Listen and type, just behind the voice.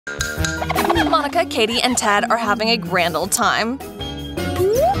Monica, Katie, and Ted are having a grand old time. Hey,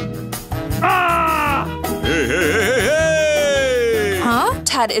 hey, hey, hey! Huh?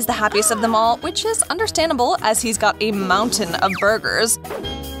 Ted is the happiest of them all, which is understandable as he's got a mountain of burgers.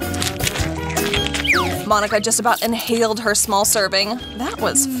 Monica just about inhaled her small serving. That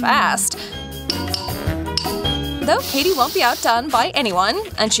was fast. Though Katie won't be outdone by anyone,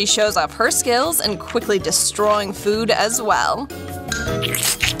 and she shows off her skills in quickly destroying food as well.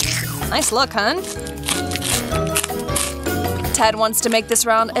 Nice look, hun. Ted wants to make this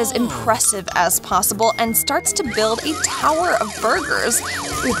round as impressive as possible and starts to build a tower of burgers.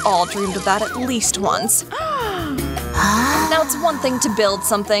 We've all dreamed of that at least once. Now it's one thing to build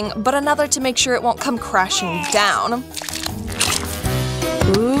something, but another to make sure it won't come crashing down.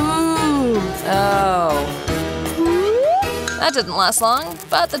 Ooh. Oh. That didn't last long,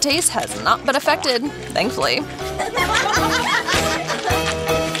 but the taste has not been affected, thankfully.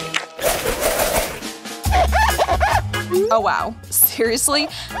 Oh wow, seriously?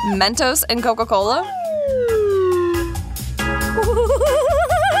 Mentos and Coca-Cola?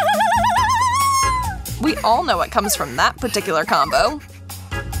 We all know what comes from that particular combo.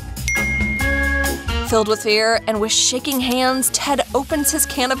 Filled with fear and with shaking hands, Ted opens his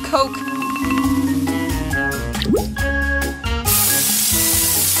can of Coke.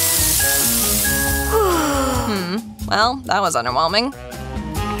 Well, that was underwhelming.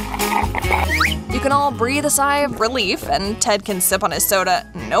 You can all breathe a sigh of relief, and Ted can sip on his soda,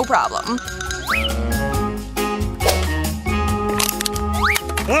 no problem.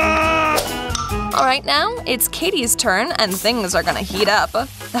 Alright, now it's Katie's turn, and things are gonna heat up.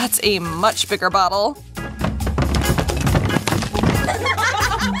 That's a much bigger bottle.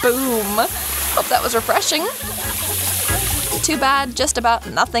 Boom! Hope that was refreshing. Too bad just about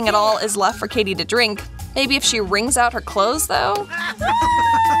nothing at all is left for Katie to drink. Maybe if she wrings out her clothes, though?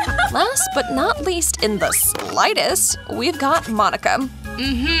 Last but not least in the slightest, we've got Monica.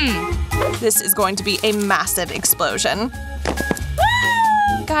 This is going to be a massive explosion.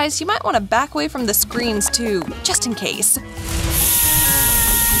 Guys, you might want to back away from the screens too, just in case.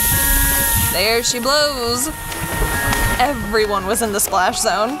 There she blows. Everyone was in the splash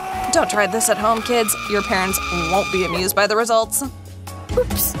zone. Don't try this at home, kids. Your parents won't be amused by the results.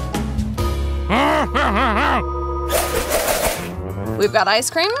 Oops. We've got ice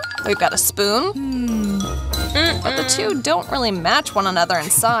cream, we've got a spoon, but the two don't really match one another in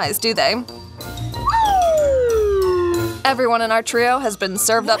size, do they? Everyone in our trio has been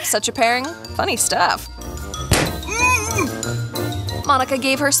served up such a pairing. Funny stuff. Monica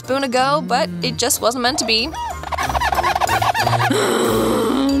gave her spoon a go, but it just wasn't meant to be.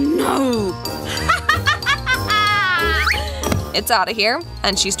 No! It's out of here,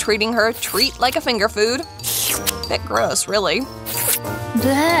 and she's treating her treat like a finger food. Bit gross, really.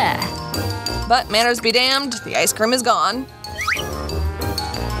 Bleh. But manners be damned, the ice cream is gone.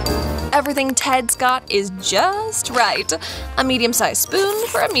 Everything Ted's got is just right. A medium-sized spoon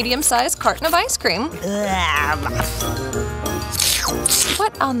for a medium-sized carton of ice cream.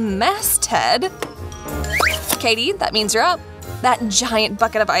 What a mess, Ted. Katie, that means you're up. That giant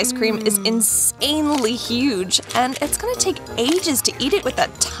bucket of ice cream is insanely huge, and it's gonna take ages to eat it with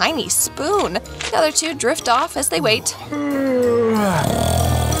that tiny spoon. The other two drift off as they wait.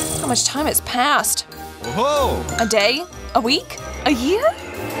 How much time has passed? Whoa! A day? A week? A year?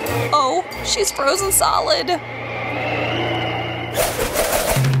 Oh, she's frozen solid.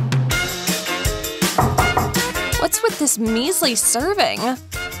 What's with this measly serving?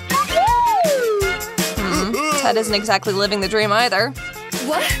 Ted isn't exactly living the dream either.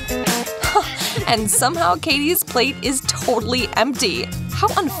 What? And somehow Katie's plate is totally empty. How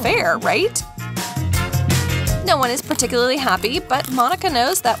unfair, right? No one is particularly happy, but Monica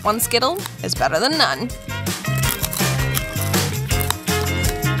knows that one Skittle is better than none.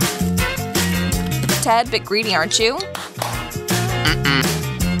 Ted, bit greedy, aren't you?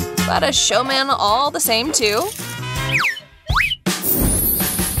 But a showman all the same, too.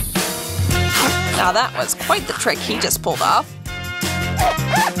 Now that was quite the trick he just pulled off.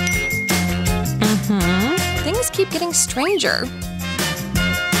 Things keep getting stranger.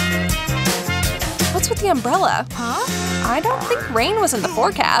 What's with the umbrella? Huh? I don't think rain was in the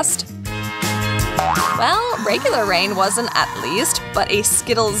forecast. Well, regular rain wasn't at least, but a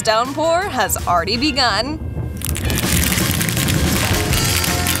Skittles downpour has already begun.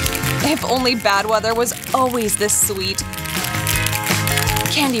 If only bad weather was always this sweet.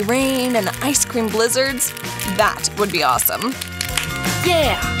 Candy rain and ice cream blizzards, that would be awesome.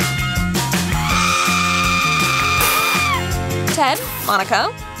 Yeah! Ted,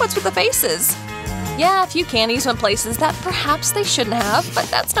 Monica, what's with the faces? Yeah, a few candies went places that perhaps they shouldn't have, but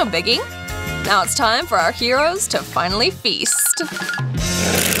that's no biggie. Now it's time for our heroes to finally feast.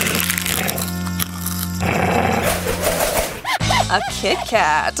 A Kit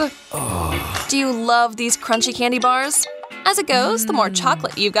Kat. Do you love these crunchy candy bars? As it goes, the more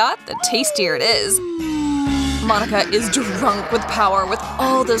chocolate you got, the tastier it is. Monica is drunk with power with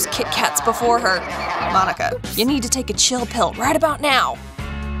all those Kit Kats before her. Monica, you need to take a chill pill right about now.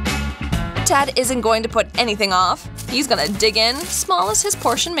 Ted isn't going to put anything off. He's gonna dig in, small as his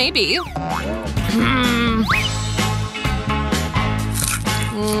portion may be.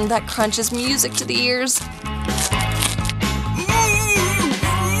 That crunch is music to the ears.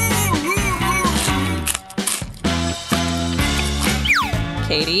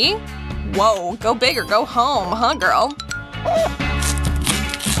 Katie? Whoa, go big or go home, huh, girl?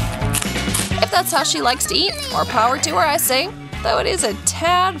 If that's how she likes to eat, more power to her, I say. Though it is a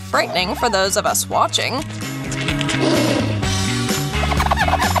tad frightening for those of us watching.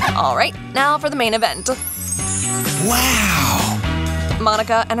 Alright, now for the main event. Wow!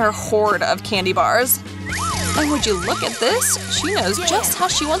 Monica and her horde of candy bars. And would you look at this? She knows just how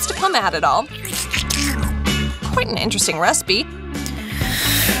she wants to come at it all. Quite an interesting recipe.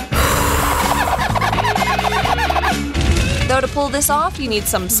 Though to pull this off, you need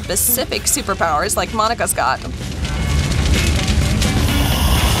some specific superpowers like Monica's got.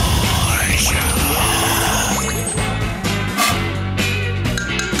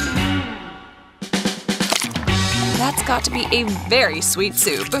 That's got to be a very sweet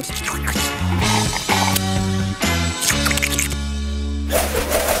soup.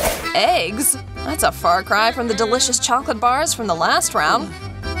 Eggs? That's a far cry from the delicious chocolate bars from the last round.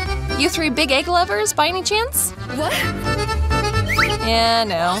 You three big egg lovers, by any chance? What? Yeah,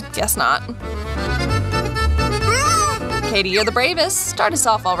 no, guess not. Katie, you're the bravest. Start us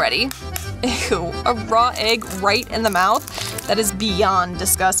off already. Ew, a raw egg right in the mouth? That is beyond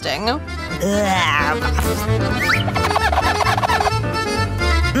disgusting.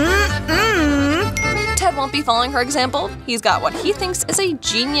 Ted won't be following her example. He's got what he thinks is a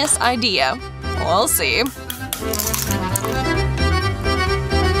genius idea. We'll see.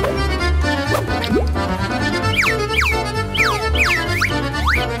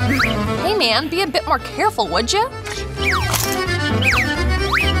 Hey man, be a bit more careful, would ya?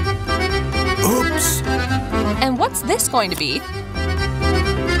 Oops! And what's this going to be?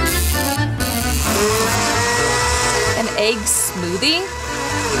 An egg smoothie?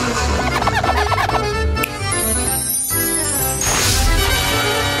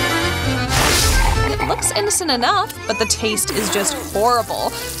 It looks innocent enough, but the taste is just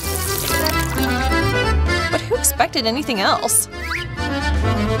horrible. But who expected anything else?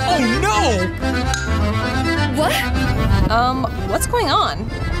 Oh no! What? What's going on?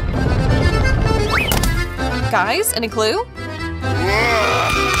 Guys, any clue?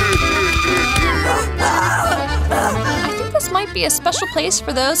 I think this might be a special place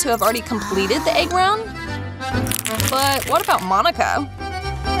for those who have already completed the egg round. But what about Monica?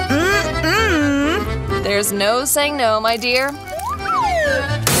 There's no saying no, my dear.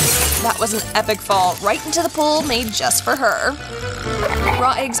 That was an epic fall right into the pool made just for her.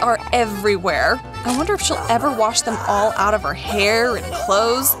 Raw eggs are everywhere. I wonder if she'll ever wash them all out of her hair and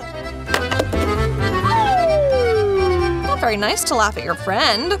clothes. Not very nice to laugh at your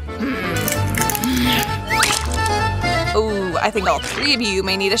friend. Ooh, I think all three of you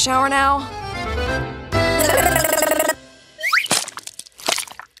may need a shower now.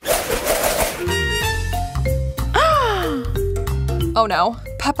 Oh no,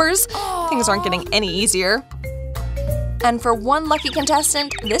 peppers? Things aren't getting any easier. And for one lucky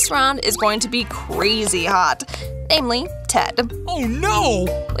contestant, this round is going to be crazy hot. Namely, Ted. Oh no!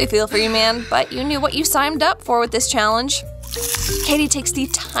 We feel for you, man, but you knew what you signed up for with this challenge. Katie takes the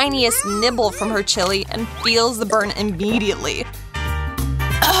tiniest nibble from her chili and feels the burn immediately.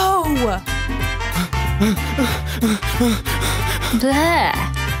 Oh! Bleh.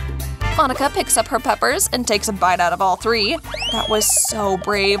 Monica picks up her peppers and takes a bite out of all three. That was so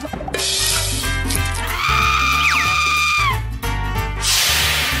brave.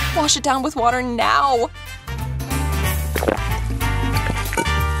 Wash it down with water now.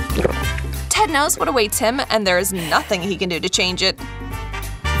 Ted knows what awaits him, and there is nothing he can do to change it.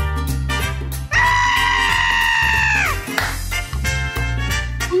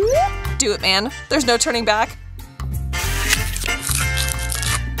 Do it, man. There's no turning back.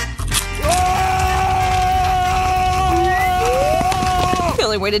 The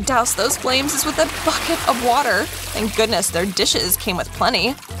only way to douse those flames is with a bucket of water. Thank goodness their dishes came with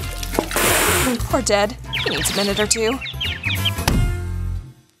plenty. Poor Ted. He needs a minute or two.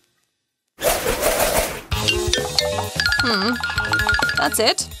 That's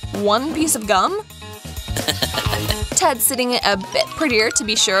it? One piece of gum? Ted's sitting a bit prettier to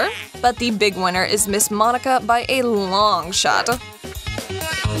be sure, but the big winner is Miss Monica by a long shot.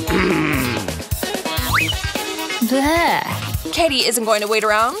 Bleh. Katie isn't going to wait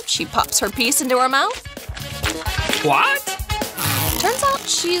around. She pops her piece into her mouth. What? Turns out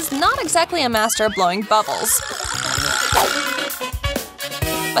she's not exactly a master of blowing bubbles.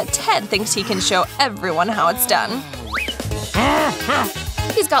 But Ted thinks he can show everyone how it's done.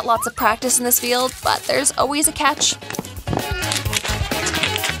 He's got lots of practice in this field, but there's always a catch.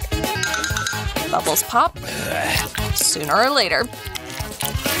 Bubbles pop sooner or later.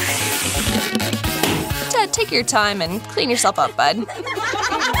 Ted, take your time and clean yourself up, bud.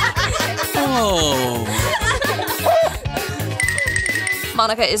 Oh.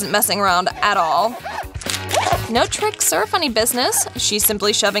 Monica isn't messing around at all. No tricks or funny business. She's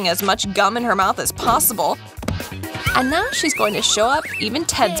simply shoving as much gum in her mouth as possible. And now she's going to show up even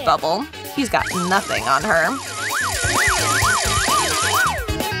Ted's bubble. He's got nothing on her.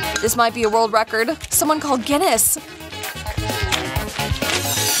 This might be a world record. Someone call Guinness.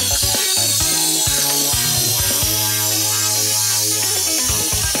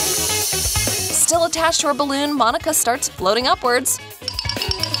 Still attached to her balloon, Monica starts floating upwards.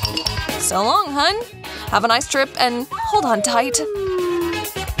 So long, hun. Have a nice trip and hold on tight.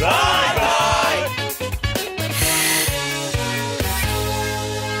 Bye-bye!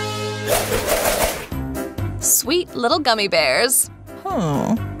 Sweet little gummy bears.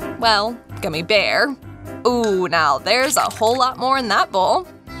 Oh. Well, gummy bear. Ooh, now there's a whole lot more in that bowl.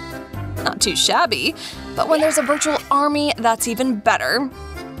 Not too shabby, but when there's a virtual army, that's even better.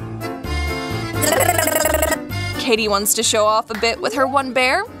 Katie wants to show off a bit with her one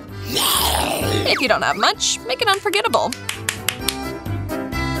bear. If you don't have much, make it unforgettable.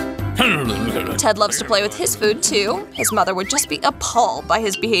 Ted loves to play with his food, too. His mother would just be appalled by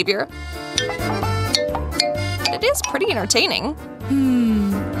his behavior. It is pretty entertaining.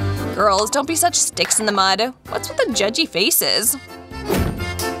 Girls, don't be such sticks in the mud. What's with the judgy faces?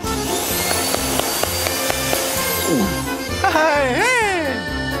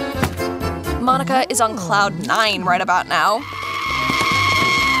 Monica is on cloud 9 right about now.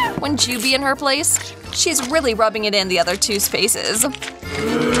 Wouldn't you be in her place? She's really rubbing it in the other two's faces.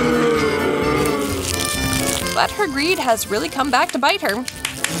 But her greed has really come back to bite her.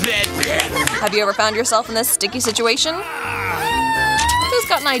 Have you ever found yourself in this sticky situation? Who's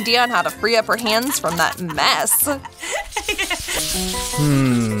got an idea on how to free up her hands from that mess?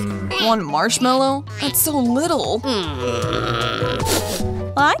 One marshmallow? That's so little.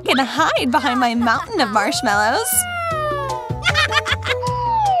 I can hide behind my mountain of marshmallows.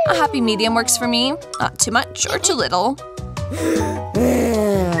 A happy medium works for me. Not too much or too little.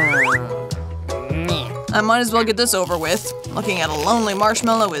 I might as well get this over with. Looking at a lonely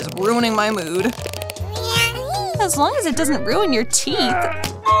marshmallow is ruining my mood. As long as it doesn't ruin your teeth.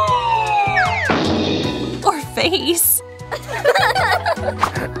 Or face.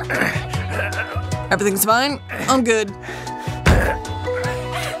 Everything's fine? I'm good.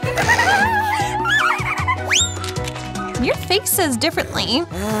 Your face says differently.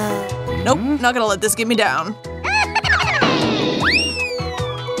 Nope, not gonna let this get me down.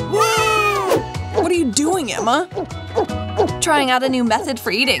 What are you doing, Emma? Trying out a new method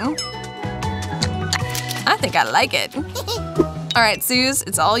for eating. I think I like it. Alright, Suze,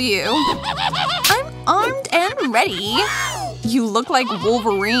 it's all you. I'm armed and ready. You look like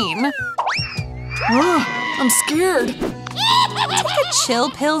Wolverine. I'm scared. Take a chill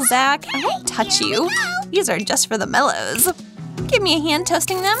pill, Zach. I won't touch you. These are just for the mellows. Give me a hand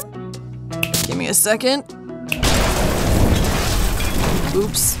toasting them. Give me a second.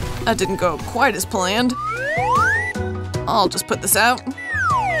 Oops, that didn't go quite as planned. I'll just put this out.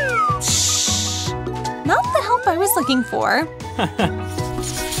 Shh. Not the help I was looking for.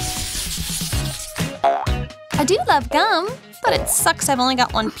 I do love gum, but it sucks I've only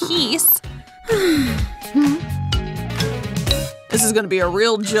got one piece. This is gonna be a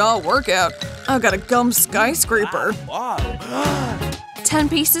real jaw workout. I've got a gum skyscraper. 10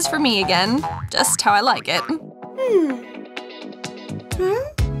 pieces for me again. Just how I like it.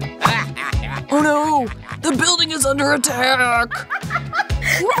 Oh no! The building is under attack!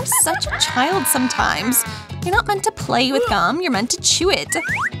 You are such a child sometimes. You're not meant to play with gum, you're meant to chew it.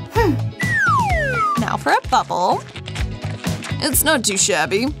 Now for a bubble. It's not too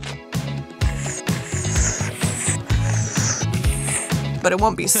shabby. But it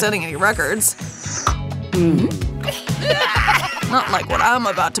won't be setting any records. Not like what I'm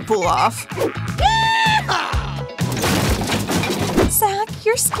about to pull off. Zach,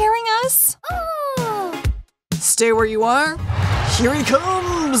 you're scaring us. Stay where you are. Here he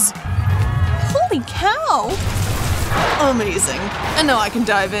comes! Holy cow! Amazing. And now I can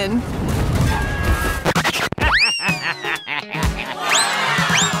dive in.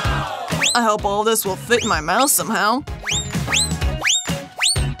 I hope all this will fit in my mouth somehow.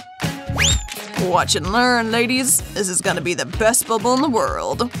 Watch and learn, ladies. This is gonna be the best bubble in the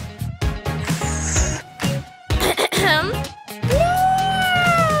world.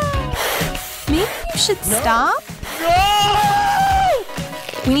 Maybe you should stop?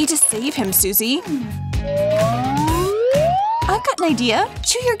 We need to save him, Susie. I've got an idea.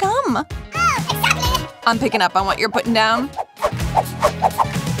 Chew your gum. I'm picking up on what you're putting down.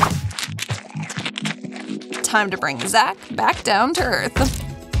 Time to bring Zach back down to earth.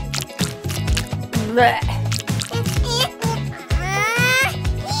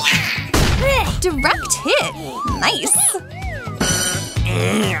 Direct hit. Nice.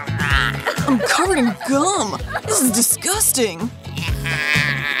 I'm covered in gum. This is disgusting.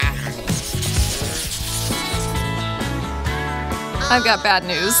 I've got bad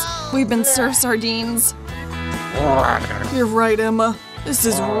news. We've been served sardines. You're right, Emma. This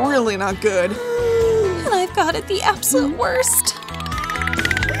is really not good. And I've got it the absolute worst.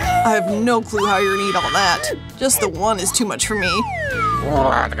 I have no clue how you're gonna eat all that. Just the one is too much for me.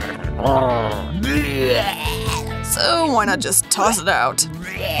 So why not just toss it out?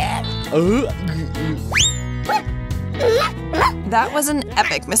 That was an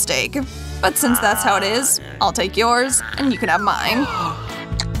epic mistake. But since that's how it is, I'll take yours, and you can have mine.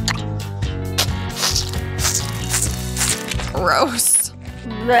 Gross.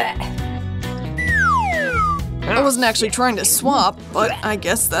 I wasn't actually trying to swap, but I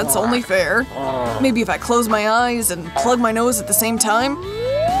guess that's only fair. Maybe if I close my eyes and plug my nose at the same time?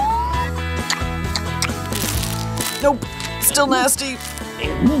 Nope, still nasty.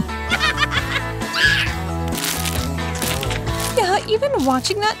 Yeah, even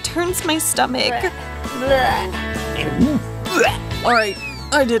watching that turns my stomach. Alright,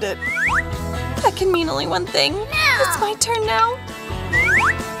 I did it. That can mean only one thing. It's my turn now.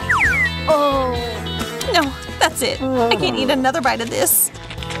 Oh. No, that's it. I can't eat another bite of this.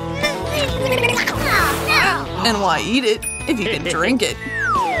 And why eat it if you can drink it?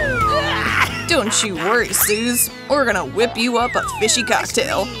 Don't you worry, Suze. We're gonna whip you up a fishy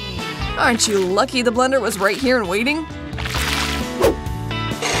cocktail. Aren't you lucky the blender was right here and waiting?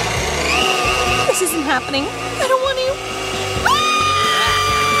 This isn't happening. I don't want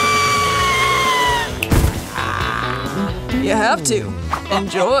to. You have to.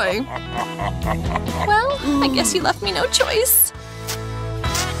 Enjoy. Well, I guess you left me no choice.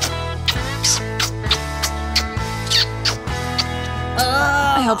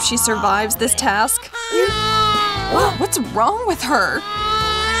 I hope she survives this task. Whoa, what's wrong with her?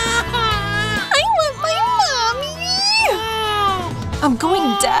 I want my mommy! I'm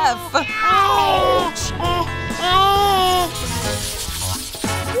going deaf.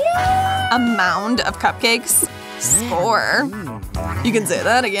 A mound of cupcakes? Score. You can say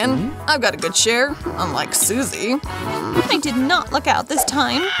that again. I've got a good share, unlike Susie. I did not look out this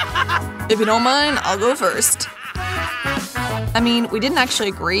time. If you don't mind, I'll go first. I mean, we didn't actually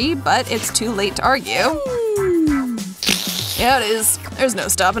agree, but it's too late to argue. Yeah, it is. There's no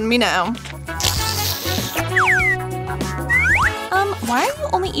stopping me now. Why are you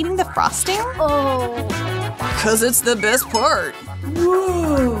only eating the frosting? Oh. 'Cause it's the best part.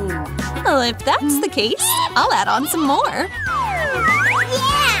 Well, if that's the case, I'll add on some more.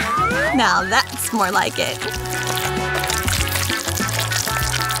 Yeah. Now that's more like it.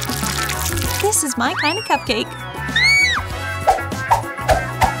 This is my kind of cupcake.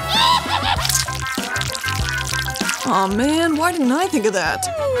 Aw, man, why didn't I think of that?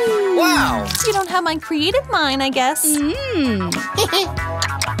 Wow! You don't have my creative mind, I guess.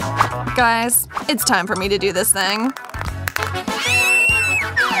 Guys, it's time for me to do this thing.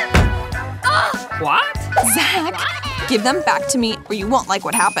 What? Zach, give them back to me or you won't like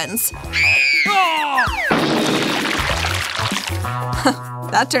what happens.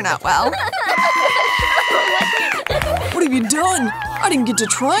 That turned out well. What have you done? I didn't get to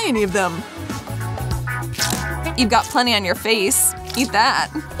try any of them. You've got plenty on your face. Eat that.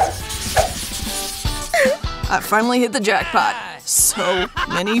 I finally hit the jackpot. So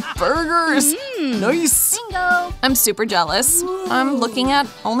many burgers. Nice. Bingo. I'm super jealous. I'm looking at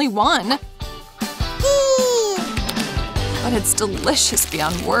only one. But it's delicious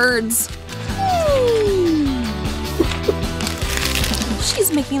beyond words.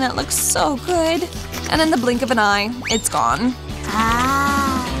 She's making that look so good. And in the blink of an eye, it's gone.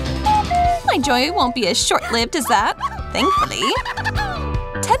 My joy won't be as short-lived as that, thankfully.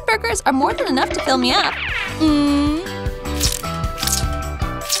 10 burgers are more than enough to fill me up.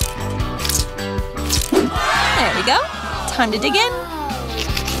 There we go. Time to dig in.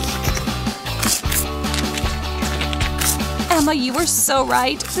 Emma, you were so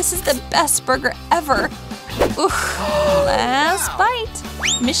right. This is the best burger ever. Oof. Last bite.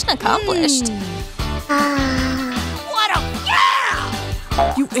 Mission accomplished. What a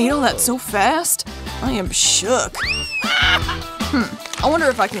yeah! You ate all that so fast? I am shook. I wonder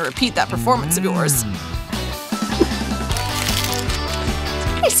if I can repeat that performance of yours.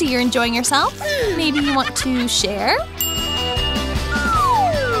 I see you're enjoying yourself. Maybe you want to share?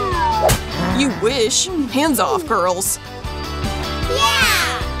 You wish. Hands off, girls.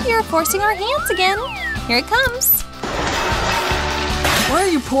 You're forcing our hands again. Here it comes. Why are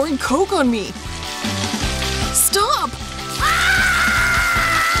you pouring Coke on me? Stop!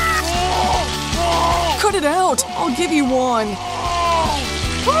 Cut it out! I'll give you one.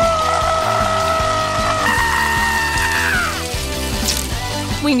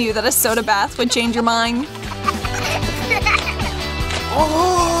 We knew that a soda bath would change your mind.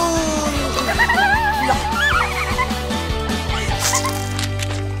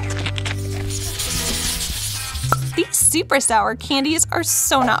 These super sour candies are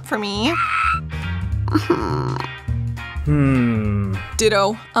so not for me.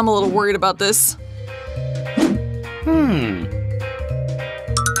 Ditto. I'm a little worried about this.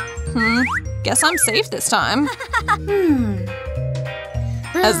 Guess I'm safe this time.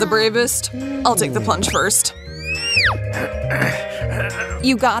 As the bravest, I'll take the plunge first.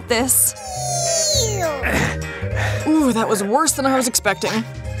 You got this. Ooh, that was worse than I was expecting.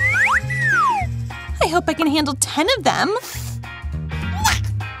 I hope I can handle 10 of them.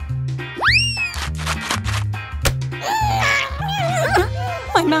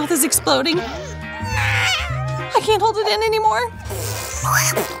 My mouth is exploding. I can't hold it in anymore.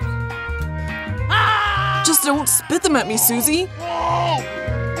 Just don't spit them at me, Susie.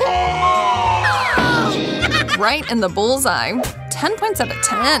 Right in the bullseye. 10 points out of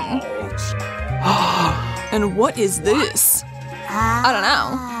 10. And what is this? I don't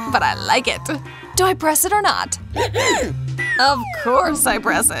know, but I like it. Do I press it or not? Of course I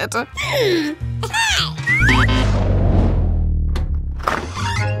press it.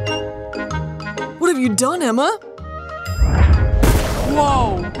 What have you done, Emma?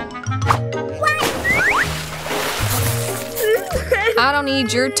 Whoa! I don't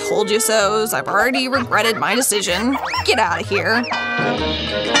need your told you so's. I've already regretted my decision. Get out of here.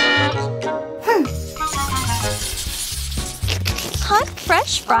 Hot,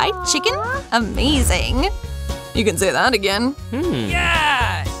 fresh fried chicken? Amazing. You can say that again.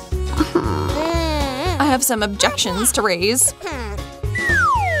 Yes! I have some objections to raise.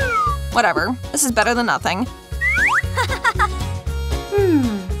 Whatever. This is better than nothing.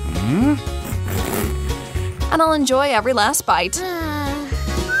 And I'll enjoy every last bite.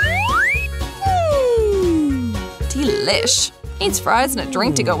 Delish. Needs fries and a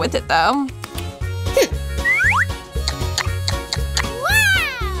drink to go with it, though.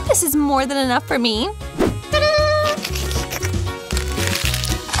 This is more than enough for me.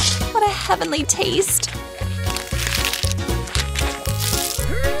 What a heavenly taste.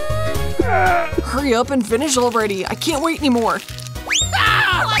 Hurry up and finish already. I can't wait anymore.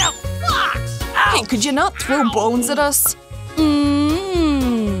 What a fox! Hey, could you not throw bones at us?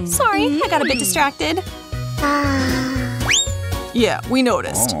 Sorry, I got a bit distracted. Yeah, we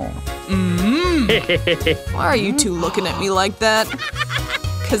noticed. Why are you two looking at me like that?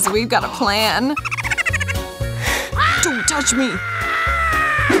 Because we've got a plan. Don't touch me.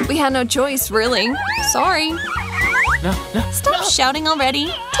 We had no choice, really. Sorry. Stop shouting already.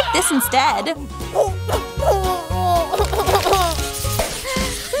 Take this instead.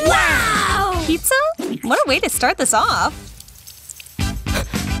 Wow! Pizza? What a way to start this off.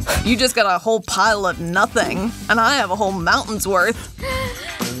 You just got a whole pile of nothing, and I have a whole mountain's worth.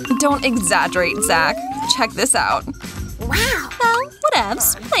 Don't exaggerate, Zach. Check this out. Wow. Well,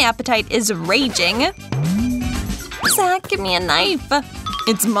 whatevs. My appetite is raging. Zach, give me a knife.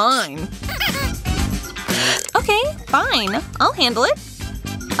 It's mine. Okay, fine. I'll handle it.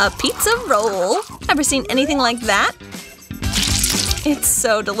 A pizza roll. Ever seen anything like that? It's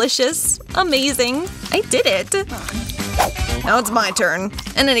so delicious. Amazing. I did it. Now it's my turn.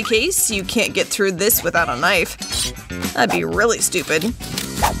 In any case, you can't get through this without a knife. That'd be really stupid.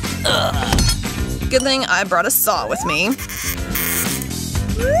 Good thing I brought a saw with me.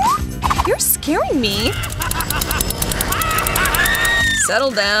 You're scaring me.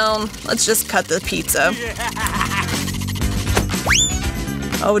 Settle down. Let's just cut the pizza.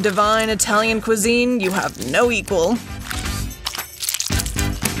 Oh, divine Italian cuisine, you have no equal.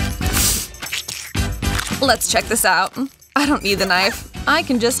 Let's check this out. I don't need the knife. I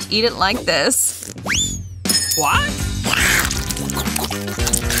can just eat it like this. What?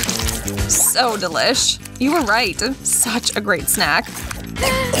 So delish. You were right. Such a great snack.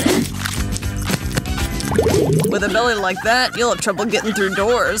 With a belly like that, you'll have trouble getting through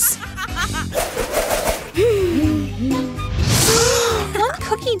doors. One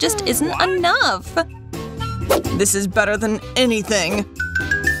cookie just isn't enough. This is better than anything.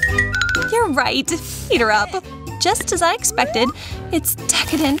 You're right. Eat her up. Just as I expected. It's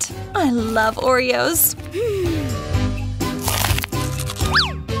decadent. I love Oreos.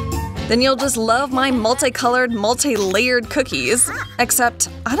 Then you'll just love my multicolored, multi-layered cookies. Except,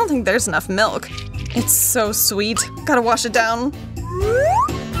 I don't think there's enough milk. It's so sweet. Gotta wash it down.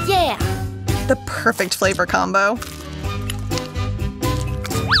 Yeah. The perfect flavor combo.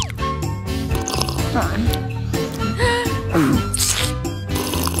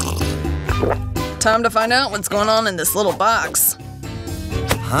 Time to find out what's going on in this little box.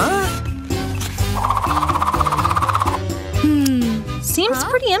 Seems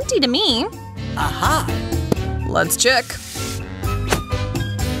pretty empty to me. Let's check.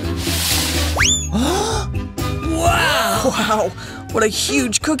 Wow, what a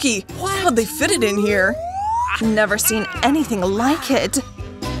huge cookie. How'd they fit it in here? Never seen anything like it.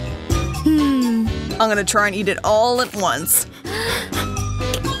 I'm gonna try and eat it all at once.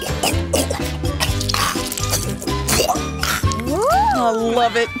 I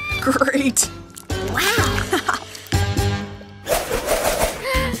love it. Great.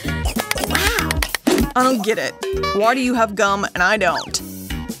 I don't get it. Why do you have gum and I don't?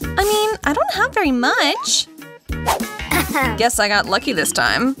 I mean, I don't have very much. Guess I got lucky this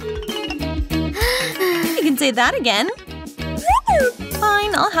time. You can say that again.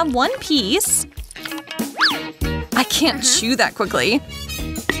 Fine, I'll have one piece. I can't chew that quickly.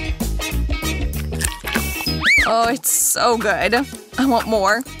 Oh, it's so good. I want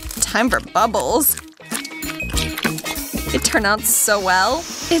more. Time for bubbles. It turned out so well.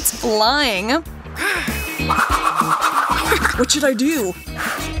 It's flying. What should I do?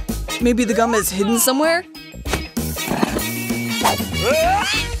 Maybe the gum is hidden somewhere?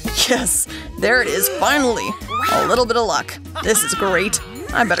 Yes, there it is, finally. A little bit of luck. This is great.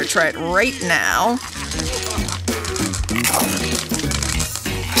 I better try it right now.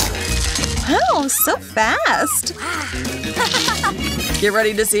 Oh, so fast. Get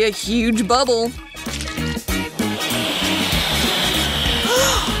ready to see a huge bubble.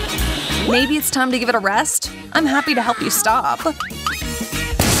 Maybe it's time to give it a rest. I'm happy to help you stop.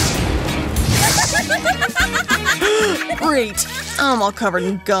 Great. I'm all covered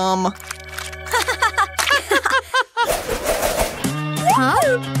in gum.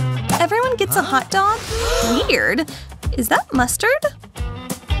 Everyone gets a hot dog? Weird. Is that mustard?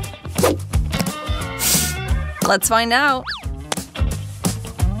 Let's find out.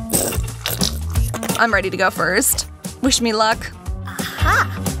 I'm ready to go first. Wish me luck.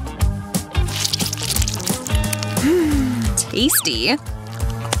 Tasty.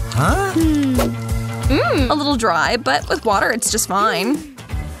 A little dry, but with water it's just fine.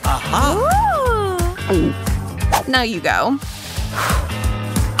 Now you go.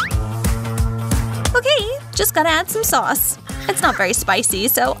 Okay, just gotta add some sauce. It's not very spicy,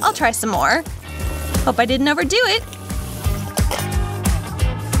 so I'll try some more. Hope I didn't overdo it.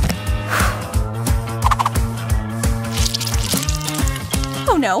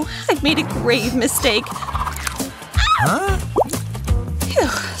 Oh no, I've made a grave mistake. Phew,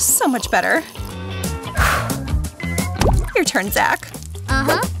 so much better. Your turn, Zach.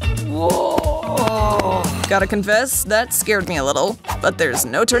 Gotta confess, that scared me a little. But there's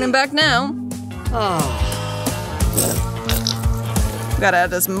no turning back now. Gotta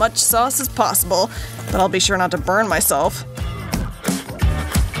add as much sauce as possible, but I'll be sure not to burn myself.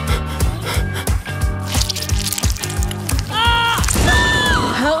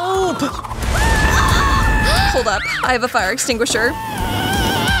 Help! Hold up, I have a fire extinguisher.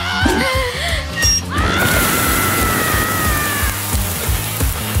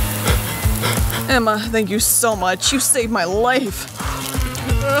 Emma, thank you so much. You saved my life.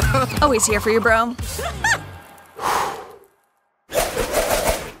 Always here for you, bro.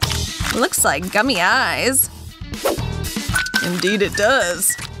 Looks like gummy eyes. Indeed it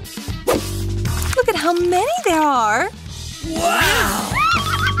does. Look at how many there are. Wow!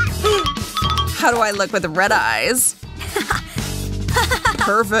 How do I look with red eyes?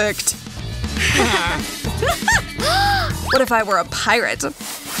 Perfect. What if I were a pirate?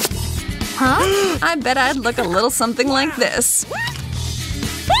 I bet I'd look a little something like this.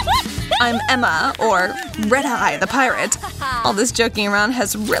 I'm Emma, or Red Eye the Pirate. All this joking around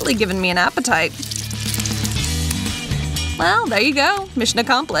has really given me an appetite. Well, there you go. Mission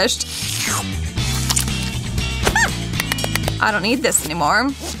accomplished. I don't need this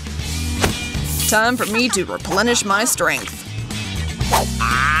anymore. Time for me to replenish my strength.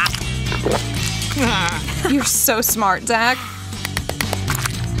 You're so smart, Zach.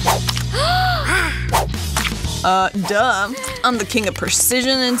 Duh. I'm the king of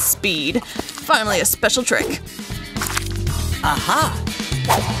precision and speed. Finally, a special trick. Aha!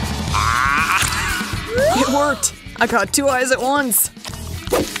 It worked. I got 2 eyes at once.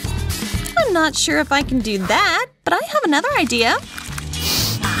 I'm not sure if I can do that, but I have another idea.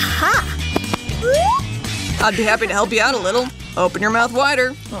 I'd be happy to help you out a little. Open your mouth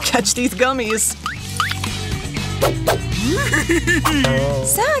wider. Catch these gummies.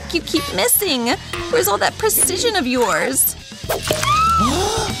 Zach, you keep missing. Where's all that precision of yours?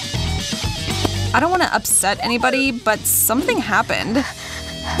 I don't want to upset anybody, but something happened.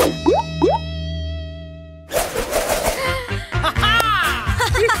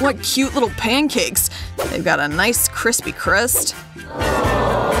 What cute little pancakes. They've got a nice crispy crust.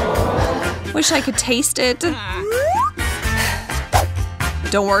 Wish I could taste it.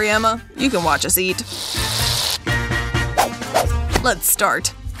 Don't worry, Emma. You can watch us eat. Let's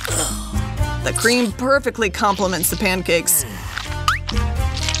start. The cream perfectly complements the pancakes.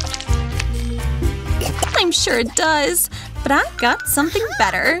 I'm sure it does, but I've got something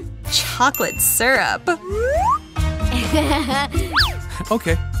better. Chocolate syrup.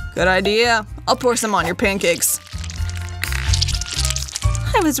 Okay. Good idea. I'll pour some on your pancakes.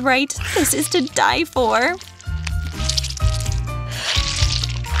 I was right. This is to die for.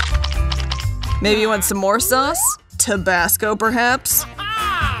 Maybe you want some more sauce? Tabasco, perhaps?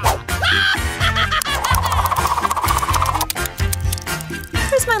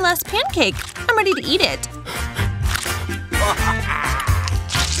 Here's my last pancake. I'm ready to eat it.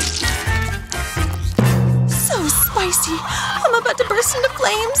 So spicy. I'm about to burst into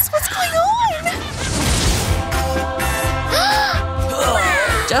flames. What's going on?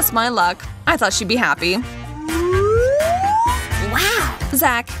 Just my luck. I thought she'd be happy. Wow.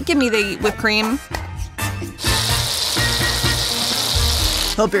 Zach, give me the whipped cream.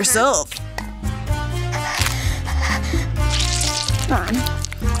 Help yourself.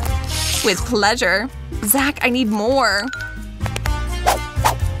 With pleasure. Zach, I need more.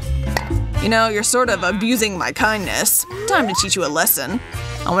 You know, you're sort of abusing my kindness. Time to teach you a lesson.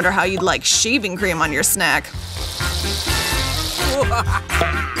 I wonder how you'd like shaving cream on your snack.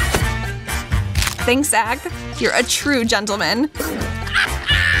 Thanks, Zach. You're a true gentleman.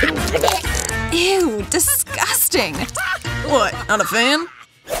 Ew, disgusting. What, not a fan?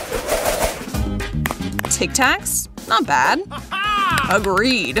 Tic Tacs? Not bad.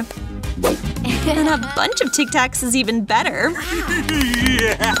 Agreed. And a bunch of Tic Tacs is even better.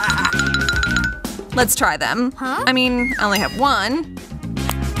 Let's try them. I mean, I only have one.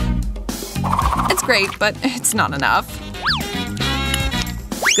 It's great, but it's not enough.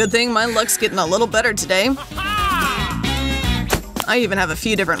 Good thing my luck's getting a little better today. I even have a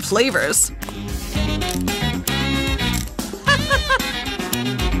few different flavors.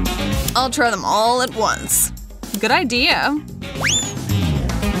 I'll try them all at once. Good idea.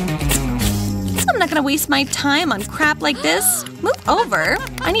 I'm not gonna waste my time on crap like this. Move over.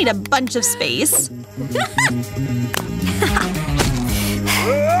 I need a bunch of space.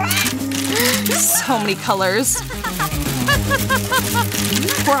 So many colors.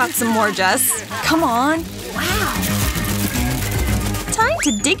 Pour out some more, Jess. Come on. Time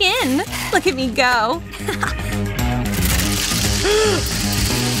to dig in. Look at me go.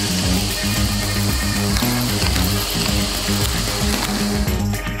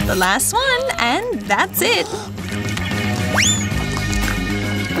 The last one, and that's it.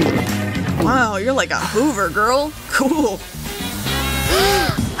 Wow, you're like a Hoover, girl. Cool.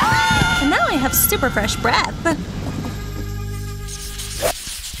 And now I have super fresh breath.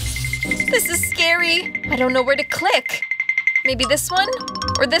 This is scary. I don't know where to click. Maybe this one?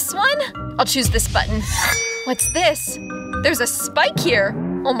 Or this one? I'll choose this button. What's this? There's a spike here.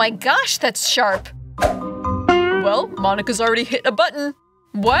 Oh my gosh, that's sharp. Well, Monica's already hit a button.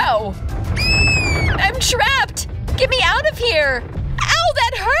 Wow. I'm trapped! Get me out of here! Ow,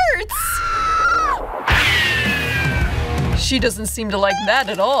 that hurts! She doesn't seem to like that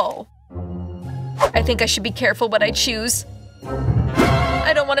at all. I think I should be careful what I choose.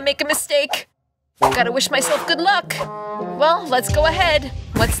 I don't want to make a mistake. Gotta wish myself good luck. Well, let's go ahead.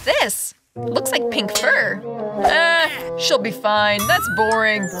 What's this? Looks like pink fur. She'll be fine. That's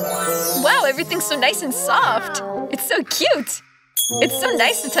boring. Wow, everything's so nice and soft. It's so cute. It's so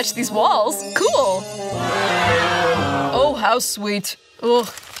nice to touch these walls. Cool. Oh, how sweet. Ugh,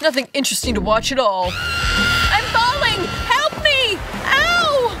 nothing interesting to watch at all. I'm falling! Help!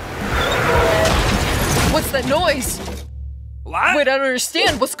 What's that noise? What? Wait, I don't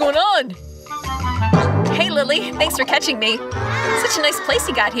understand. What's going on? Hey, Lily. Thanks for catching me. Such a nice place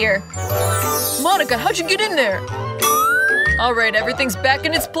you got here. Monica, how'd you get in there? All right, everything's back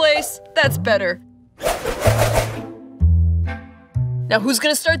in its place. That's better. Now who's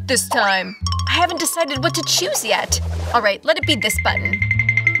gonna start this time? I haven't decided what to choose yet. All right, let it be this button.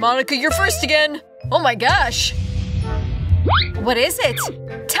 Monica, you're first again. Oh my gosh. What is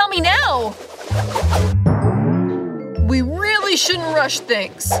it? Tell me now. We really shouldn't rush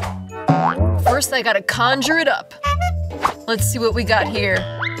things. First, I gotta conjure it up. Let's see what we got here.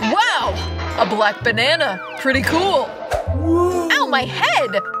 Wow! A black banana. Pretty cool. Ow, my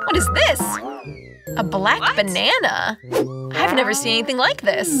head! What is this? A black banana? I've never seen anything like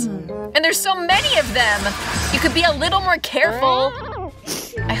this. And there's so many of them! You could be a little more careful.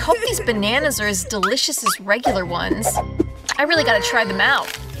 I hope these bananas are as delicious as regular ones. I really gotta try them out.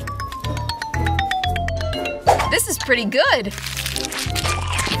 This is pretty good.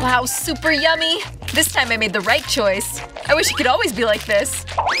 Wow, super yummy. This time I made the right choice. I wish it could always be like this.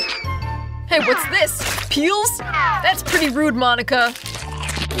 Hey, what's this? Peels? That's pretty rude, Monica.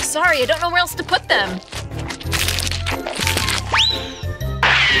 Sorry, I don't know where else to put them.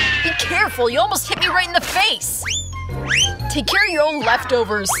 Be careful, you almost hit me right in the face. Take care of your own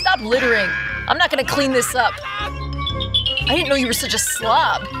leftovers. Stop littering. I'm not gonna clean this up. I didn't know you were such a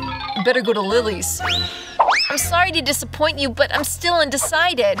slob. You better go to Lily's. I'm sorry to disappoint you, but I'm still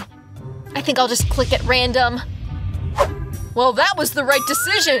undecided. I think I'll just click at random. Well, that was the right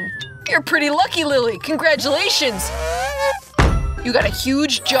decision. You're pretty lucky, Lily. Congratulations. You got a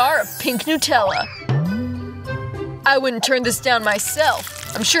huge jar of pink Nutella. I wouldn't turn this down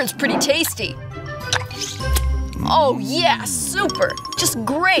myself. I'm sure it's pretty tasty. Oh yeah, super. Just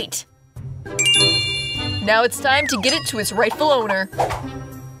great. Now it's time to get it to its rightful owner.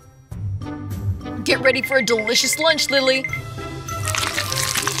 Get ready for a delicious lunch, Lily.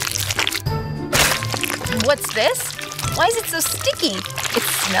 What's this? Why is it so sticky? It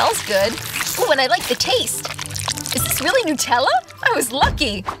smells good. Ooh, and I like the taste. Is this really Nutella? I was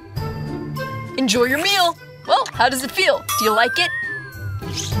lucky. Enjoy your meal. Well, how does it feel? Do you like it?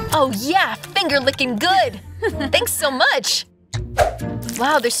 Oh yeah, finger-licking good. Thanks so much.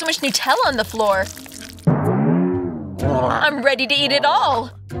 Wow, there's so much Nutella on the floor. I'm ready to eat it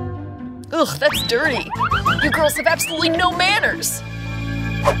all. Ugh, that's dirty. You girls have absolutely no manners.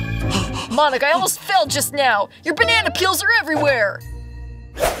 Monica, I almost fell just now. Your banana peels are everywhere.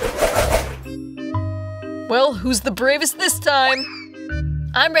 Well, who's the bravest this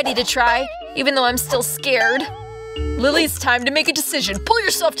time? I'm ready to try, even though I'm still scared. Lily, it's time to make a decision. Pull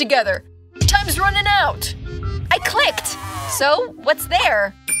yourself together. Time's running out. I clicked. So, what's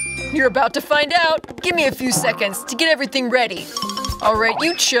there? You're about to find out. Give me a few seconds to get everything ready. All right,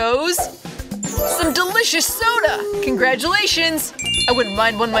 you chose some delicious soda. Congratulations. I wouldn't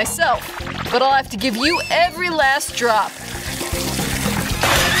mind one myself, but I'll have to give you every last drop.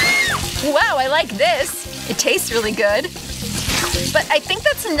 Wow, I like this. It tastes really good. But I think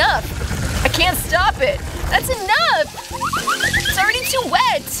that's enough. I can't stop it. That's enough. It's already too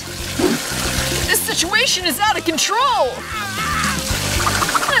wet. This situation is out of control.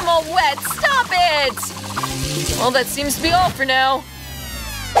 I'm all wet. Stop it. Well, that seems to be all for now.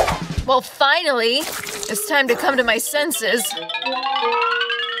 Well, finally. It's time to come to my senses.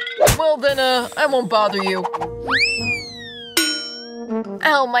 Well, then, I won't bother you.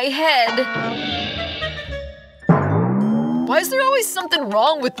 Ow, my head. Why is there always something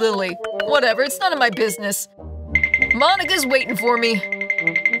wrong with Lily? Whatever, it's none of my business. Monica's waiting for me.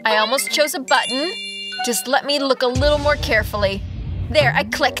 I almost chose a button. Just let me look a little more carefully. There, I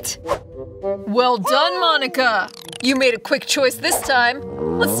clicked. Well done, Monica. You made a quick choice this time.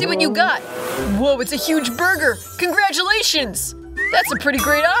 Let's see what you got. Whoa, it's a huge burger. Congratulations. That's a pretty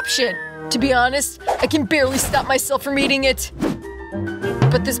great option. To be honest, I can barely stop myself from eating it.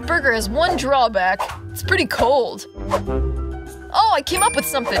 But this burger has one drawback. It's pretty cold. Oh, I came up with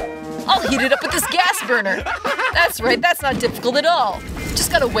something. I'll heat it up with this gas burner. That's right, that's not difficult at all.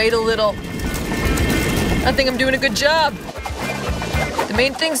 Just gotta wait a little. I think I'm doing a good job. The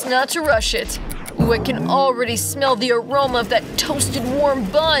main thing's not to rush it. Ooh, I can already smell the aroma of that toasted warm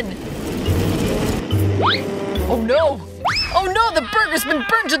bun. Oh no! Oh no, the burger's been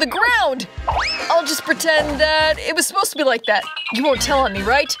burned to the ground! I'll just pretend that it was supposed to be like that. You won't tell on me,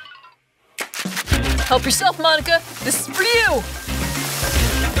 right? Help yourself, Monica. This is for you.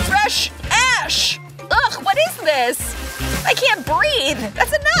 Fresh ash! Ugh, what is this? I can't breathe.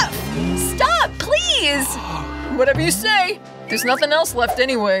 That's enough. Stop, please. Whatever you say. There's nothing else left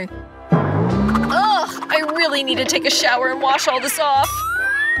anyway. Ugh, I really need to take a shower and wash all this off.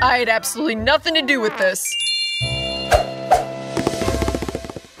 I had absolutely nothing to do with this.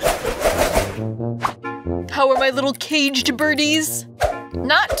 How are my little caged birdies?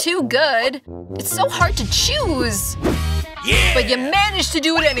 Not too good. It's so hard to choose. Yeah. But you managed to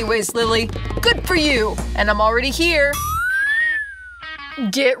do it anyways, Lily. Good for you. And I'm already here.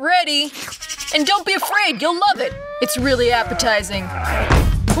 Get ready. And don't be afraid, you'll love it. It's really appetizing.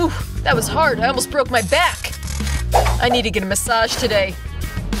 Whew, that was hard. I almost broke my back. I need to get a massage today.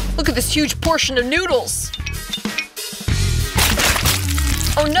 Look at this huge portion of noodles.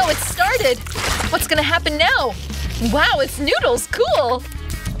 Oh no, it started. What's gonna happen now? Wow, it's noodles, cool.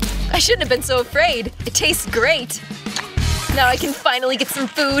 I shouldn't have been so afraid. It tastes great. Now I can finally get some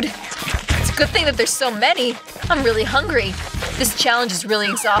food. It's a good thing that there's so many. I'm really hungry. This challenge has really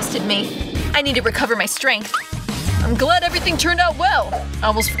exhausted me. I need to recover my strength. I'm glad everything turned out well. I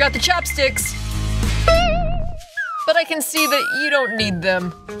almost forgot the chopsticks. But I can see that you don't need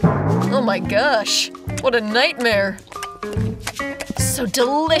them. Oh my gosh, what a nightmare. So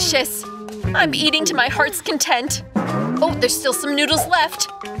delicious. I'm eating to my heart's content. Oh, there's still some noodles left.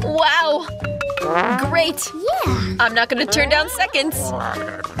 Wow. Great. Yeah. I'm not gonna turn down seconds.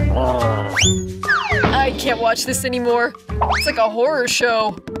 I can't watch this anymore. It's like a horror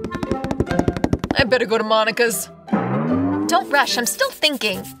show. I better go to Monica's. Don't rush, I'm still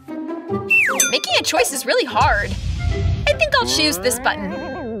thinking. Making a choice is really hard. I think I'll choose this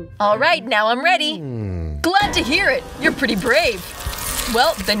button. All right, now I'm ready. Glad to hear it. You're pretty brave.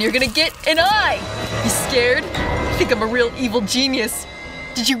 Well, then you're gonna get an eye. You scared? I think I'm a real evil genius.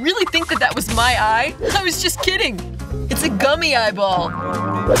 Did you really think that that was my eye? I was just kidding. It's a gummy eyeball.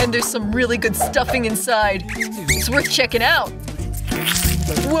 And there's some really good stuffing inside. It's worth checking out.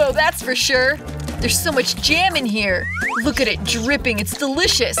 Whoa, that's for sure. There's so much jam in here. Look at it dripping, it's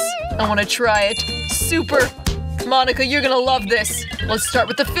delicious. I wanna try it. Super. Monica, you're gonna love this. Let's start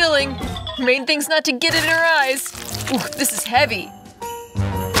with the filling. Main thing's not to get it in her eyes. Ooh, this is heavy.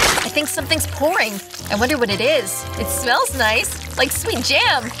 I think something's pouring. I wonder what it is. It smells nice, like sweet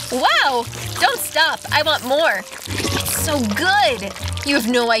jam. Wow! Don't stop, I want more. It's so good. You have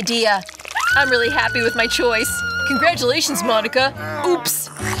no idea. I'm really happy with my choice. Congratulations, Monica. Oops.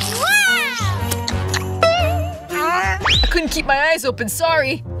 I couldn't keep my eyes open,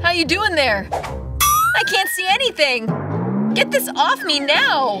 sorry. How you doing there? I can't see anything. Get this off me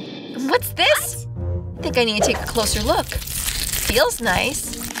now. What's this? I think I need to take a closer look. Feels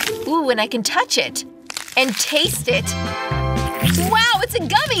nice. Ooh, and I can touch it. And taste it. Wow, it's a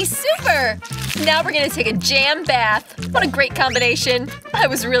gummy! Super! Now we're gonna take a jam bath. What a great combination. I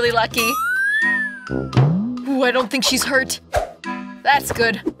was really lucky. Ooh, I don't think she's hurt. That's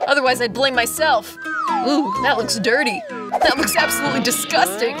good. Otherwise, I'd blame myself. Ooh, that looks dirty. That looks absolutely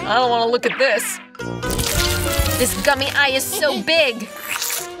disgusting. I don't want to look at this. This gummy eye is so big.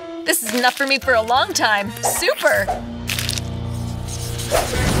 This is enough for me for a long time. Super!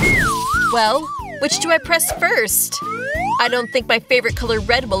 Well, which do I press first? I don't think my favorite color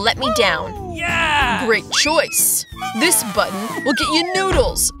red will let me down. Yeah! Great choice. This button will get you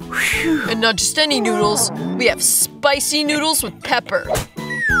noodles. And not just any noodles. We have spicy noodles with pepper.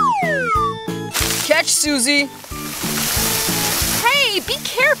 Catch, Susie. Hey, be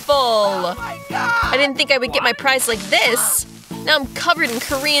careful. I didn't think I would get my prize like this. Now I'm covered in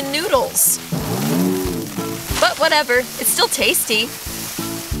Korean noodles. But whatever, it's still tasty.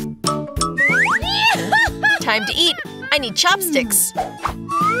 Time to eat. I need chopsticks.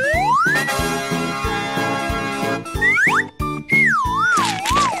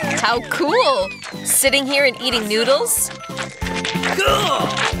 How cool! Sitting here and eating noodles? Cool!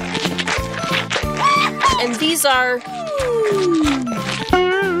 And these are…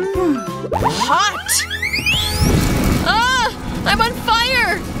 hot! Ah! I'm on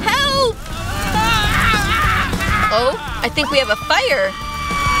fire! Help! Oh, I think we have a fire.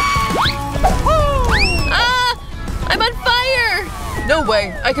 Ah! I'm on fire! No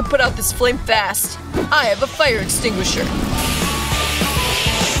way, I can put out this flame fast. I have a fire extinguisher.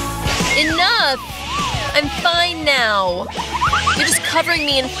 Enough! I'm fine now. You're just covering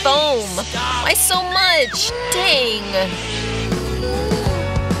me in foam. Why so much? Dang.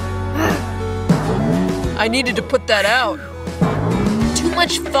 I needed to put that out. Too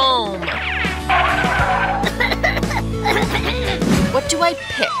much foam. What do I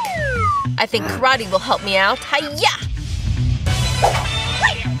pick? I think karate will help me out. Hi-ya!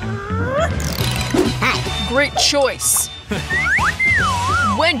 Great choice.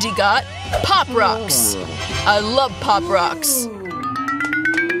 Wendy got Pop Rocks. I love Pop Rocks.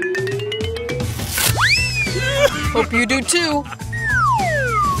 Hope you do too.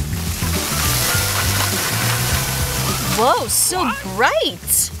 Whoa, so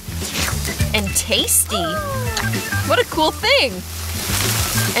bright. And tasty. What a cool thing.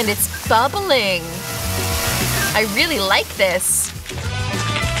 And it's bubbling. I really like this.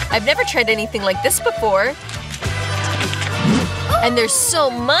 I've never tried anything like this before. And there's so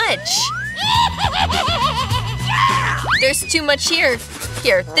much. There's too much here.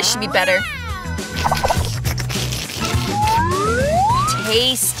 Here, this should be better.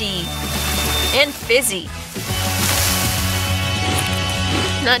 Tasty. And fizzy.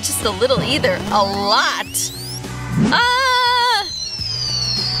 Not just a little either, a lot. Ah!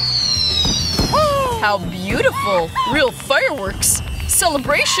 How beautiful! Real fireworks!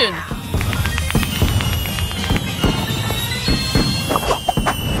 Celebration!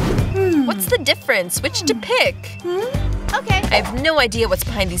 What's the difference? Which to pick? Okay. I have no idea what's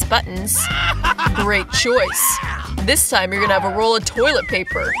behind these buttons. Great choice. This time you're gonna have a roll of toilet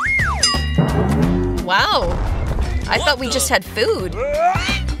paper. Wow. I thought we just had food.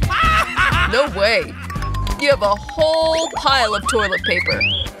 No way. You have a whole pile of toilet paper.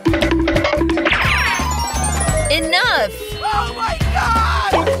 Enough! Oh my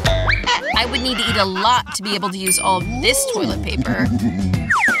god! I would need to eat a lot to be able to use all of this toilet paper.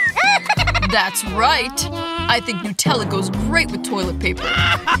 That's right! I think Nutella goes great with toilet paper.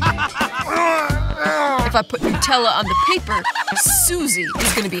 If I put Nutella on the paper, Susie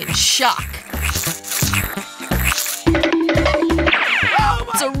is gonna be in shock.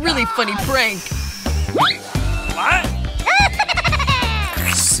 It's a really funny prank. What?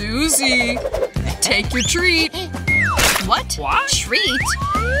 Susie, take your treat. What? What? Treat?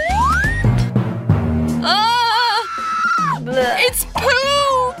 Ah! It's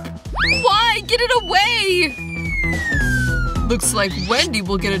poop! Why? Get it away! Looks like Wendy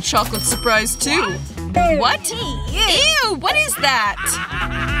will get a chocolate surprise too. What? Ew, what is that?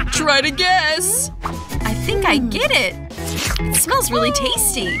 Try to guess. I think I get it. It smells really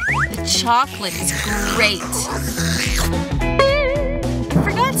tasty. The chocolate is great. I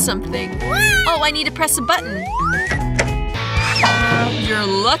forgot something. Oh, I need to press a button. You're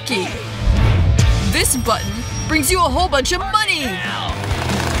lucky. This button brings you a whole bunch of money.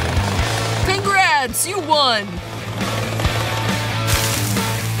 Congrats, you won.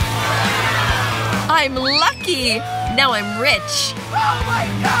 I'm lucky. Now I'm rich. Oh my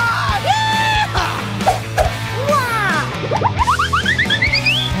god!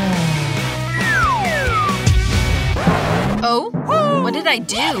 Oh? What did I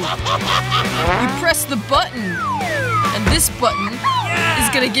do? You pressed the button. And this button is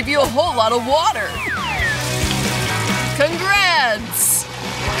gonna give you a whole lot of water. Congrats!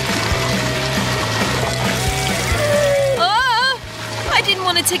 I didn't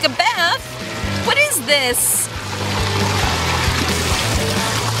want to take a bath. What is this?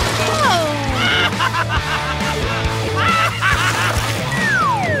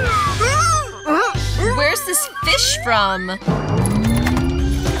 Where's this fish from? I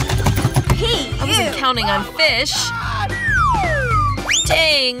wasn't counting on fish.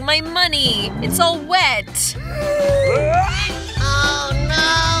 Dang, my money. It's all wet. Oh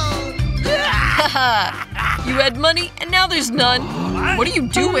no! Haha. You had money and now there's none. What are you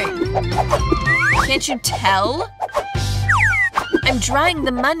doing? Can't you tell? I'm drying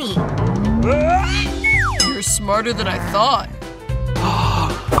the money. You're smarter than I thought.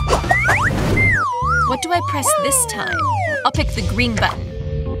 What do I press this time? I'll pick the green button.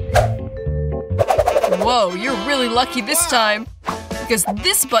 Whoa, you're really lucky this time. Because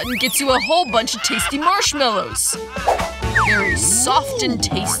this button gets you a whole bunch of tasty marshmallows. Very soft and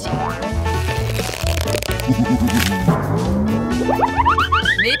tasty.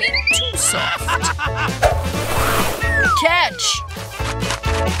 Maybe too soft. Catch!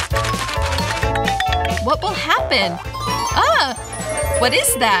 What will happen? Ah! What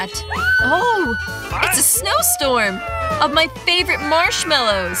is that? Oh! It's a snowstorm! Of my favorite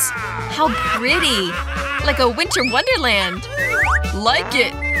marshmallows! How pretty! Like a winter wonderland! Like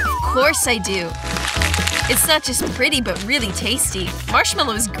it! Of course I do! It's not just pretty, but really tasty.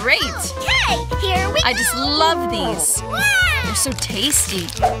 Marshmallow is great! Okay, here we go! I just love these! They're so tasty!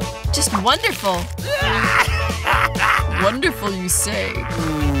 Just wonderful! Wonderful, you say?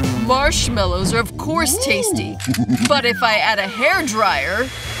 Marshmallows are of course tasty, but if I add a hairdryer,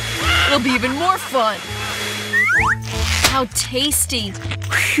 it'll be even more fun! How tasty!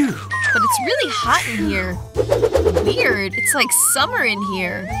 But it's really hot in here. Weird, it's like summer in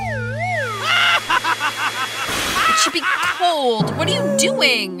here. It should be cold. What are you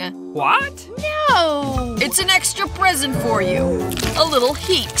doing? What? No! It's an extra present for you. A little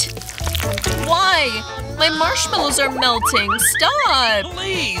heat. Why? My marshmallows are melting. Stop!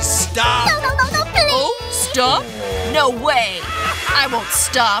 Please stop! No, please! Oh, stop? No way! I won't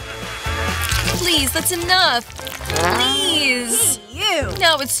stop. Please, that's enough. Please. Ew.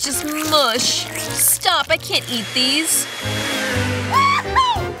 Now it's just mush. Stop, I can't eat these.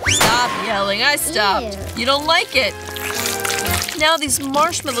 Stop yelling, I stopped. You don't like it. Now these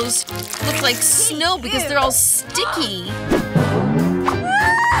marshmallows look like snow because they're all sticky.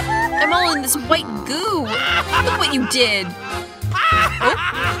 I'm all in this white goo. Look what you did.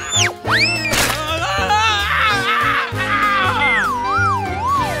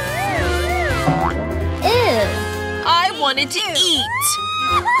 I wanted to eat.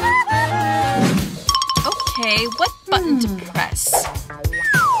 Okay, what button to press?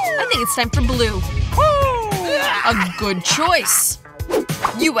 I think it's time for blue. A good choice.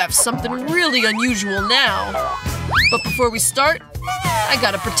 You have something really unusual now. But before we start, I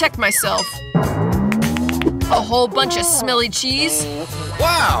gotta protect myself. A whole bunch of smelly cheese.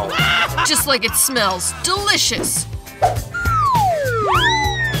 Wow. Just like it smells. Delicious.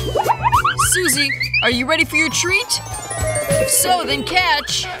 Susie, are you ready for your treat? If so, then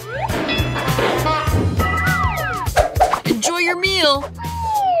catch. Enjoy your meal.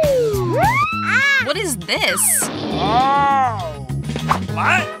 What is this?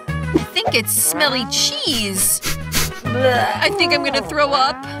 What? I think it's smelly cheese. I think I'm gonna throw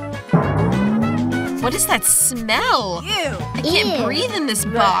up. What is that smell? I can't breathe in this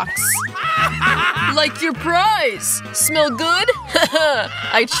box. Like your prize. Smell good?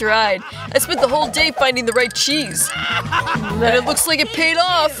 I tried. I spent the whole day finding the right cheese. And it looks like it paid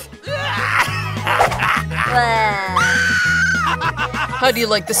off. How do you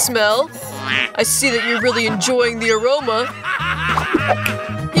like the smell? I see that you're really enjoying the aroma.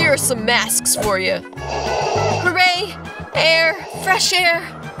 Here are some masks for you. Hooray! Air! Fresh air!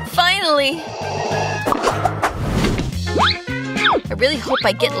 Finally! I really hope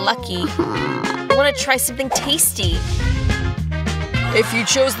I get lucky. I want to try something tasty. If you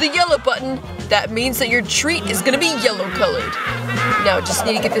chose the yellow button, that means that your treat is going to be yellow colored. Now I just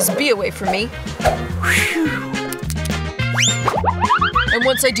need to get this bee away from me. And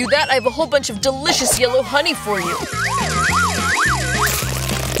once I do that, I have a whole bunch of delicious yellow honey for you.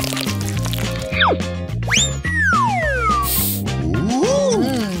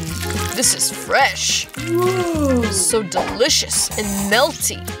 This is fresh. So delicious and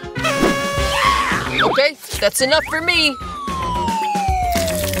melty. Okay, that's enough for me.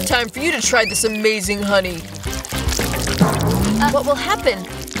 Time for you to try this amazing honey. What will happen?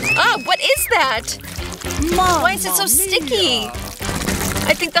 Ah, what is that? Why is it so sticky?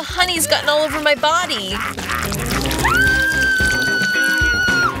 I think the honey's gotten all over my body.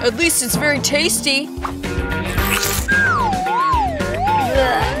 At least it's very tasty.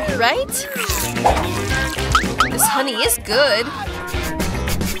 Right? This honey is good.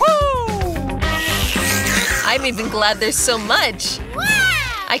 I'm even glad there's so much.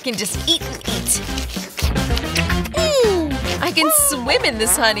 I can just eat and eat. I can swim in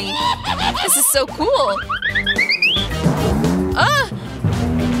this honey. This is so cool. Ah!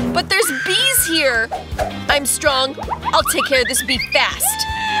 But there's bees here. I'm strong. I'll take care of this bee fast.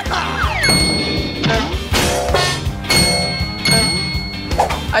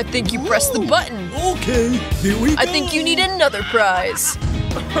 I think you pressed the button. Okay, here we go. I think you need another prize.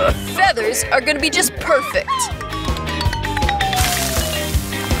 Feathers are gonna be just perfect.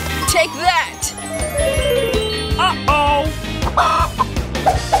 Take that! Uh-oh.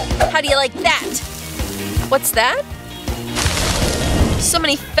 How do you like that? What's that? So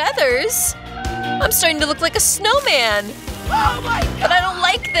many feathers? I'm starting to look like a snowman. Oh my God. But I don't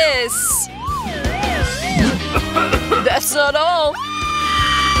like this. That's not all.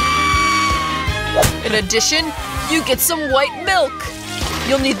 In addition, you get some white milk.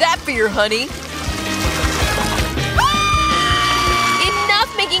 You'll need that for your honey.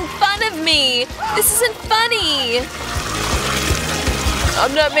 Enough making fun of me. This isn't funny.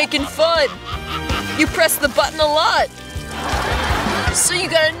 I'm not making fun. You pressed the button a lot. So you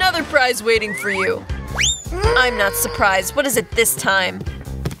got another prize waiting for you. I'm not surprised. What is it this time?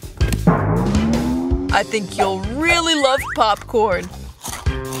 I think you'll really love popcorn.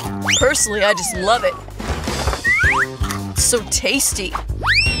 Personally, I just love it. It's so tasty.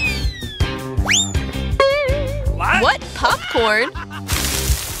 What? Popcorn?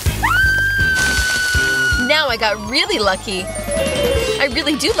 Now I got really lucky. I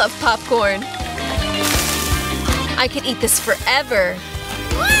really do love popcorn. I could eat this forever.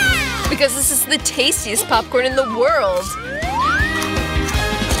 Because this is the tastiest popcorn in the world.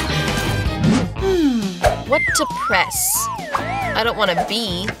 What to press? I don't want a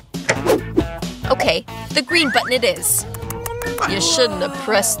bee. Okay, the green button it is. You shouldn't have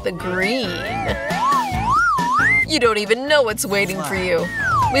pressed the green. You don't even know what's waiting for you.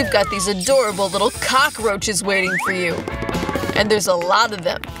 We've got these adorable little cockroaches waiting for you. And there's a lot of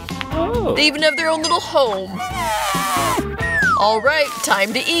them. They even have their own little home. All right,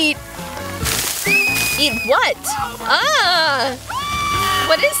 time to eat. Eat what? Ah!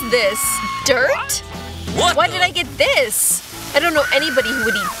 What is this? Dirt? Why did I get this? I don't know anybody who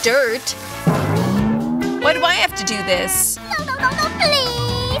would eat dirt. Why do I have to do this? No, please.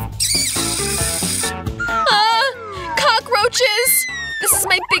 Cockroaches! This is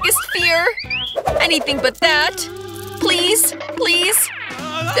my biggest fear. Anything but that. Please, please.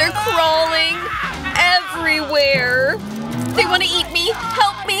 They're crawling everywhere. They want to eat me.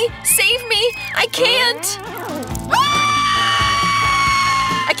 Help me. Save me. I can't.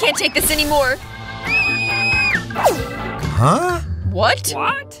 I can't take this anymore. Huh? What?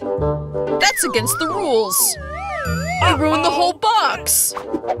 That's against the rules. I ruined the whole box.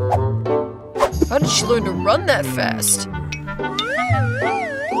 How did she learn to run that fast?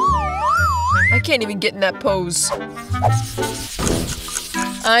 I can't even get in that pose.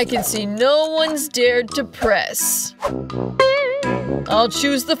 I can see no one's dared to press. I'll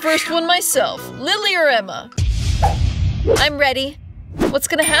choose the first one myself, Lily or Emma. I'm ready. What's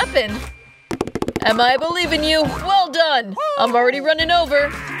gonna happen? Emma, I believe in you. Well done. I'm already running over.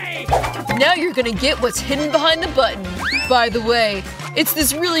 Now you're gonna get what's hidden behind the button. By the way, it's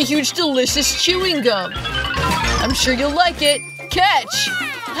this really huge, delicious chewing gum. I'm sure you'll like it. Catch!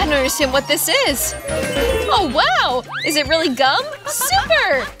 I don't understand what this is. Oh, wow! Is it really gum?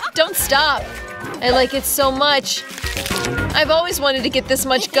 Super! Don't stop. I like it so much. I've always wanted to get this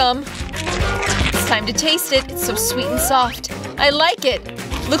much gum. It's time to taste it. It's so sweet and soft. I like it.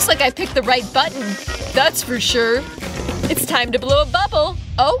 Looks like I picked the right button. That's for sure. It's time to blow a bubble.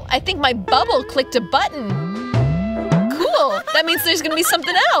 Oh, I think my bubble clicked a button. Cool. That means there's gonna be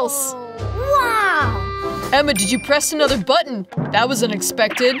something else. Wow. Emma, did you press another button? That was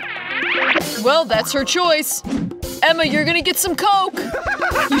unexpected. Well, that's her choice. Emma, you're gonna get some Coke.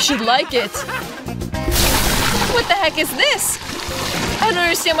 You should like it. What the heck is this? I don't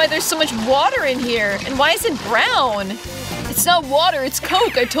understand why there's so much water in here. And why is it brown? It's not water, it's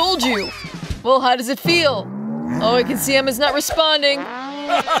Coke, I told you. Well, how does it feel? Oh, I can see Emma's not responding.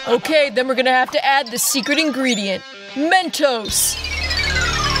 Okay, then we're gonna have to add the secret ingredient, Mentos.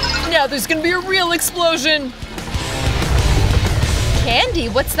 Now there's gonna be a real explosion. Candy,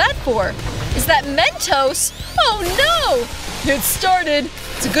 what's that for? Is that Mentos? Oh no! It started.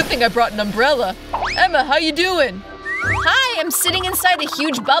 It's a good thing I brought an umbrella. Emma, how you doing? Hi, I'm sitting inside a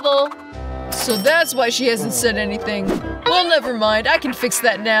huge bubble. So that's why she hasn't said anything. Well, never mind. I can fix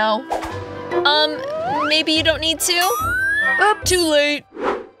that now. Maybe you don't need to? Too late.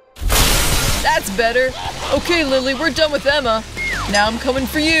 That's better. Okay, Lily, we're done with Emma. Now I'm coming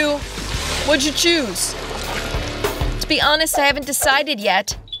for you. What'd you choose? To be honest, I haven't decided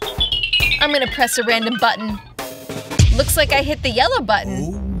yet. I'm gonna press a random button. Looks like I hit the yellow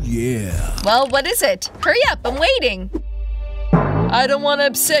button. Oh, yeah. Well, what is it? Hurry up, I'm waiting. I don't want to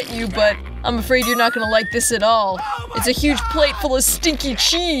upset you, but I'm afraid you're not gonna like this at all. It's a huge plate full of stinky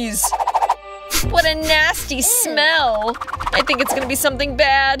cheese. What a nasty smell. I think it's gonna be something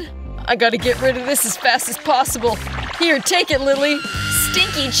bad. I gotta get rid of this as fast as possible. Here, take it, Lily.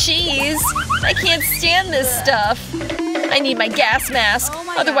 Stinky cheese. I can't stand this stuff. I need my gas mask,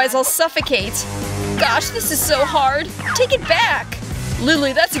 otherwise I'll suffocate. Gosh, this is so hard. Take it back.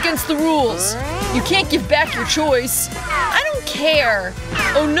 Lily, that's against the rules. You can't give back your choice. I don't care.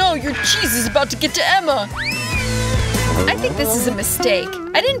 Oh no, your cheese is about to get to Emma. I think this is a mistake.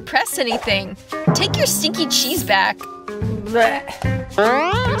 I didn't press anything. Take your stinky cheese back.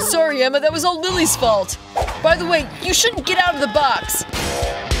 Sorry, Emma, that was all Lily's fault. By the way, you shouldn't get out of the box.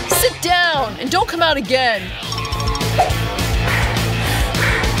 Sit down and don't come out again.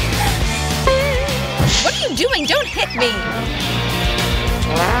 What are you doing? Don't hit me.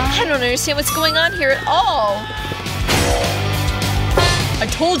 I don't understand what's going on here at all. I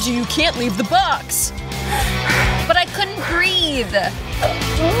told you you can't leave the box. But I couldn't breathe.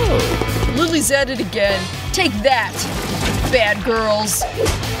 Lily's at it again. Take that, bad girls.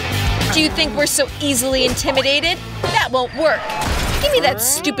 Do you think we're so easily intimidated? That won't work. Give me that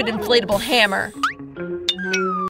stupid inflatable hammer.